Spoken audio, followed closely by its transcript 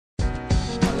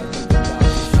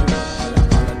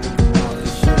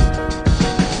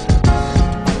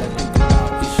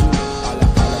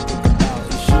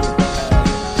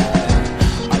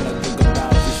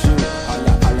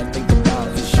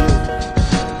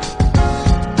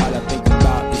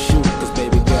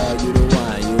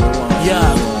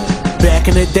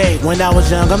in the day when I was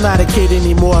young, I'm not a kid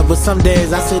anymore, but some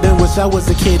days I sit and wish I was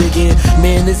a kid again.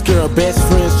 Me and this girl, best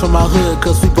friends from my hood,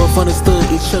 cause we both understood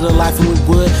each other life and we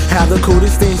would have the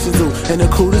coolest things to do and the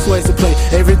coolest ways to play.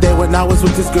 Every day when I was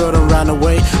with this girl, done round the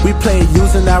way, we played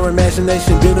using our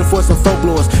imagination, building for some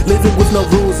folklores, living with no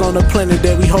rules on the planet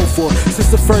that we hope for.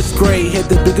 Since the first grade, had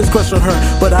the biggest crush on her,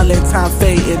 but I let time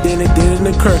fade and then it didn't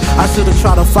occur. I should've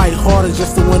tried to fight harder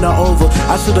just to win her over.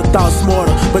 I should've thought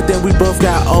smarter, but then we both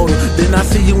got older. Then I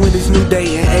see you in this new day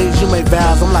and age, you make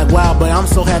vows. I'm like, wow, but I'm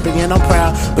so happy and I'm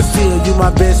proud. But still, you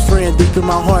my best friend deep in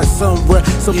my heart somewhere.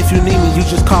 So if you need me, you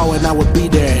just call and I will be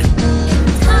there.